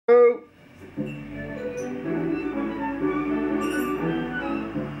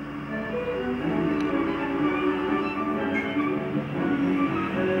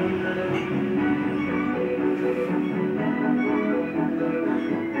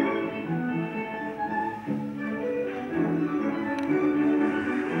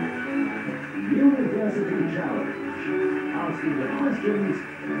asking the questions,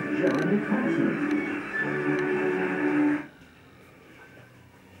 Jeremy Portsmouth.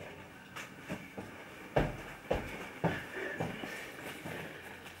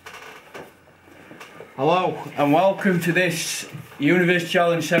 Hello and welcome to this Universe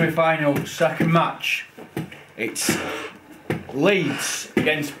Challenge semi-final second match. It's Leeds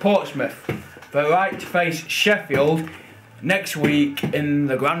against Portsmouth for the right to face Sheffield next week in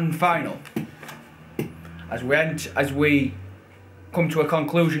the grand final. As we come to a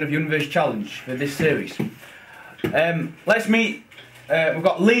conclusion of Universe Challenge for this series. Let's meet, we've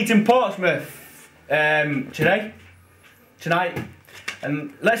got Leeds and Portsmouth tonight,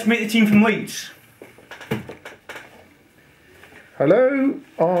 and let's meet the team from Leeds. Hello,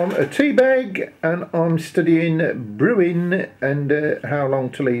 I'm a teabag and I'm studying brewing and how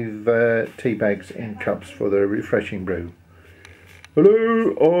long to leave tea bags in cups for the refreshing brew.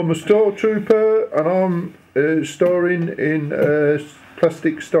 Hello, I'm a Star Trooper and I'm starring in a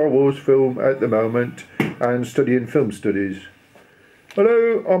plastic Star Wars film at the moment and studying film studies.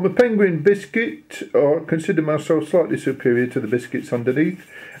 Hello, I'm a penguin biscuit. I consider myself slightly superior to the biscuits underneath.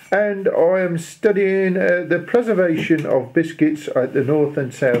 And I am studying the preservation of biscuits at the North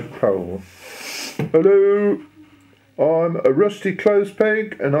and South Pole. Hello, I'm a rusty clothes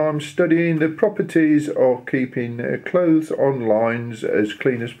peg and I'm studying the properties of keeping clothes on lines as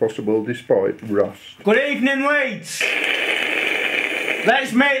clean as possible despite rust. Good evening, Leeds.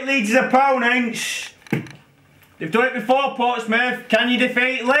 Let's meet Leeds' opponents. They've done it before, Portsmouth. Can you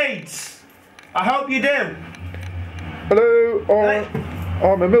defeat Leeds? I hope you do. Hello,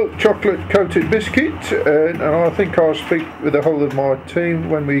 I'm a milk chocolate coated biscuit and I think I'll speak with the whole of my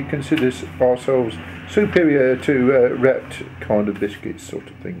team when we consider ourselves superior to wrapped kind of biscuits sort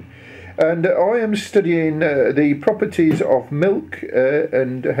of thing. And I am studying the properties of milk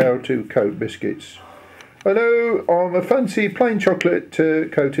and how to coat biscuits. Hello, I'm a fancy plain chocolate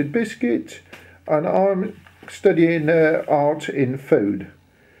coated biscuit and I'm studying art in food.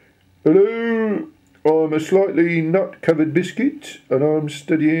 Hello, I'm a slightly nut-covered biscuit and I'm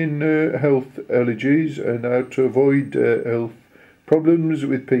studying health allergies and how to avoid health problems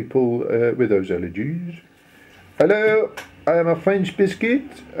with people with those allergies. Hello, I am a French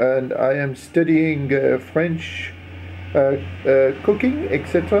biscuit and I am studying French cooking,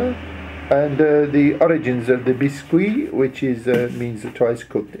 etc. and the origins of the biscuit, which is means twice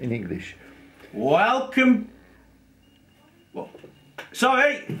cooked in English. Welcome.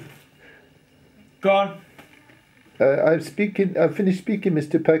 Sorry. Go on. I've finished speaking,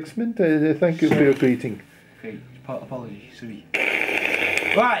 Mr. Paxman. Thank you for your greeting. Okay, apologies, sorry.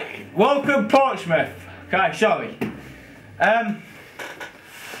 Right, welcome Portsmouth. Okay, sorry.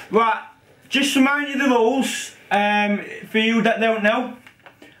 Right, just to remind you the rules, for you that don't know.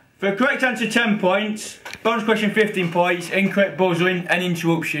 For a correct answer 10 points, bonus question 15 points, incorrect buzzing and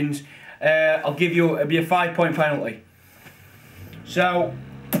interruptions, it'll be a 5-point penalty. So,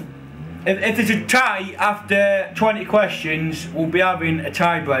 if there's a tie after 20 questions, we'll be having a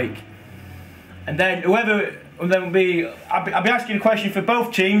tie break. And then I'll be asking a question for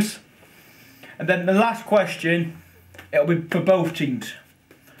both teams. And then the last question, it'll be for both teams.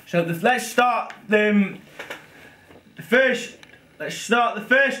 So let's start the first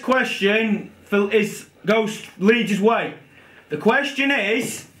question goes Leeds' way. The question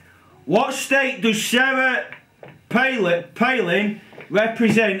is, what state does Sarah Palin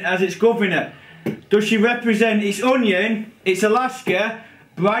represent as its governor? Does she represent its Onion, its Alaska,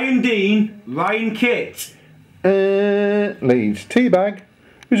 Brian Dean, Ryan Kitt? Leeds. Teabag.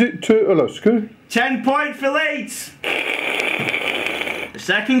 Is it Alaska? 10 points for Leeds. The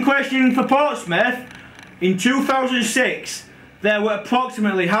second question for Portsmouth. In 2006, there were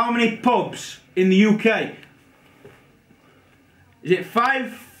approximately how many pubs in the UK? Is it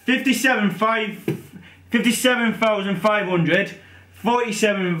 57,500,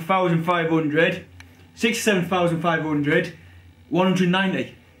 47,500, 67,500,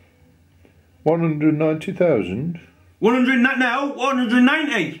 190? 190,000?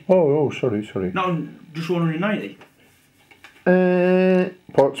 190. Oh, sorry. Not just 190.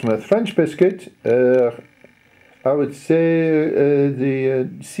 Portsmouth French biscuit. I would say the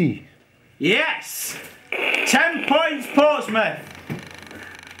C. Yes! 10 points, Portsmouth.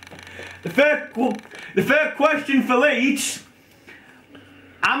 The third question for Leeds.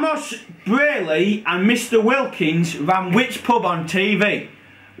 Amos Brayley and Mr. Wilkins ran which pub on TV?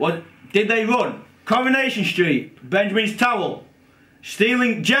 What did they run? Coronation Street, Benjamin's Towel,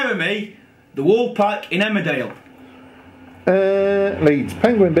 Stealing Jeremy, the Woolpack in Emmerdale. Leeds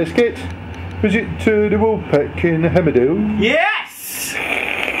Penguin biscuit. Was it the Woolpack in Emmerdale? Yes!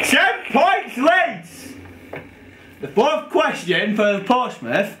 10 points, Leeds! The fourth question for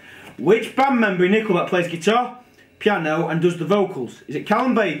Portsmouth: which band member in Nickelback plays guitar, piano and does the vocals? Is it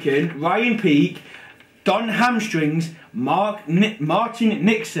Callum Bacon, Ryan Peake, Don Hamstrings, Martin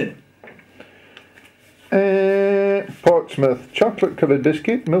Nixon? Portsmouth chocolate covered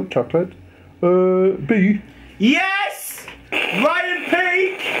biscuit, milk chocolate. B. Yes! Ryan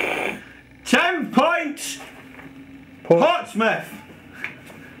Peake! 10 points! Portsmouth!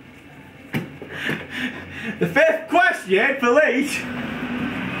 The fifth question for Leeds: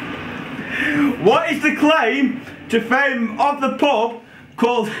 what is the claim to fame of the pub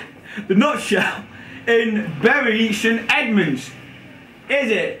called the Nutshell in Bury St Edmunds?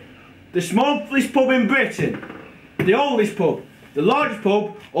 Is it the smallest pub in Britain, the oldest pub, the largest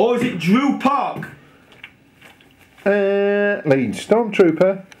pub, or is it Drew Park? Leeds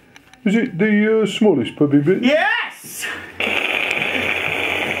Stormtrooper. Is it the smallest pub in Britain? Yes!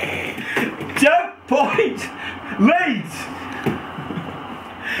 10 points, Leeds!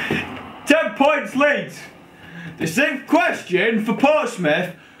 10 points, Leeds! The sixth question for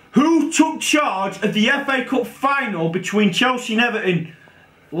Portsmouth: who took charge of the FA Cup final between Chelsea and Everton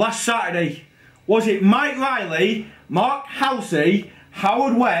last Saturday? Was it Mike Riley, Mark Halsey,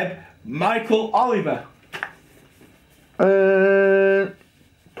 Howard Webb, Michael Oliver?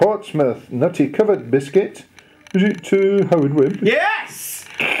 Portsmouth nutty covered biscuit. Is it Howard Webb? Yes!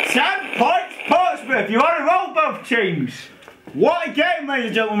 10 points, Portsmouth! You're on a roll, both teams. What a game, ladies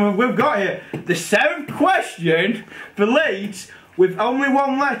and gentlemen, we've got here. The seventh question for Leeds, with only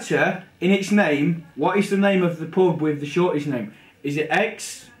one letter in its name. What is the name of the pub with the shortest name? Is it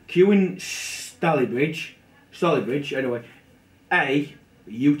X, Q in Stalybridge, anyway, A,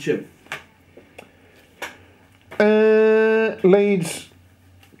 U2? Leeds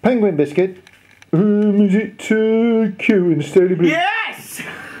penguin biscuit. Is it Q in Stalybridge? Yes!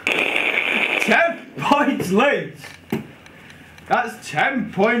 10 points, Leeds. That's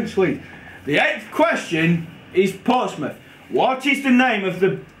 10 points, Leeds. The eighth question is Portsmouth. What is the name of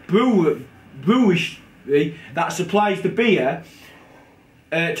the brewery that supplies the beer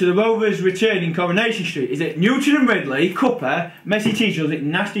to the Rovers return in Coronation Street? Is it Newton and Ridley, Cuppa, Messi Teacher, or is it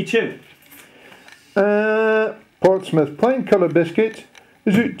Nasty 2? Portsmouth plain colour biscuit.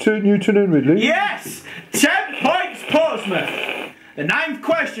 Is it Newton and Ridley? Yes! 10 points, Portsmouth. The ninth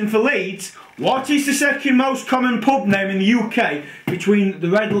question for Leeds: what is the second most common pub name in the UK behind the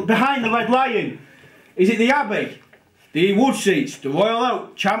Red Lion? Is it the Abbey, the Woodseats, the Royal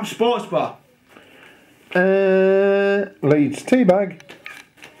Oak, Champ Sports Bar? Leeds Teabag.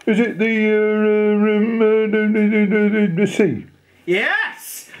 Is it the C?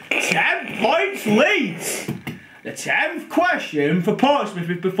 Yes! 10 points, Leeds. The 10th question for Portsmouth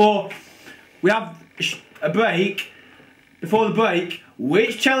is before we have a break. Before the break,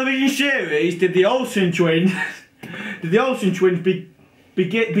 which television series did the Olsen twins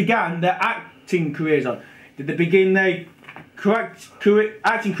began their acting careers on? Did they begin their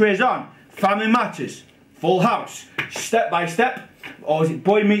acting careers on Family Matters, Full House, Step by Step, or is it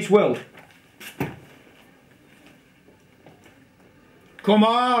Boy Meets World? Come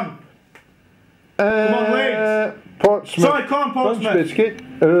on! Come on, Leeds! Portsmouth. Sorry, come on, Portsmouth. Biscuit.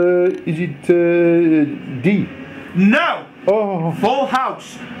 Is it D? No! Oh. Full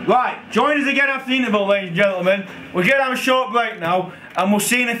House. Right, join us again after the interval, ladies and gentlemen. We're going to have a short break now, and we'll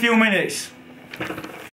see you in a few minutes.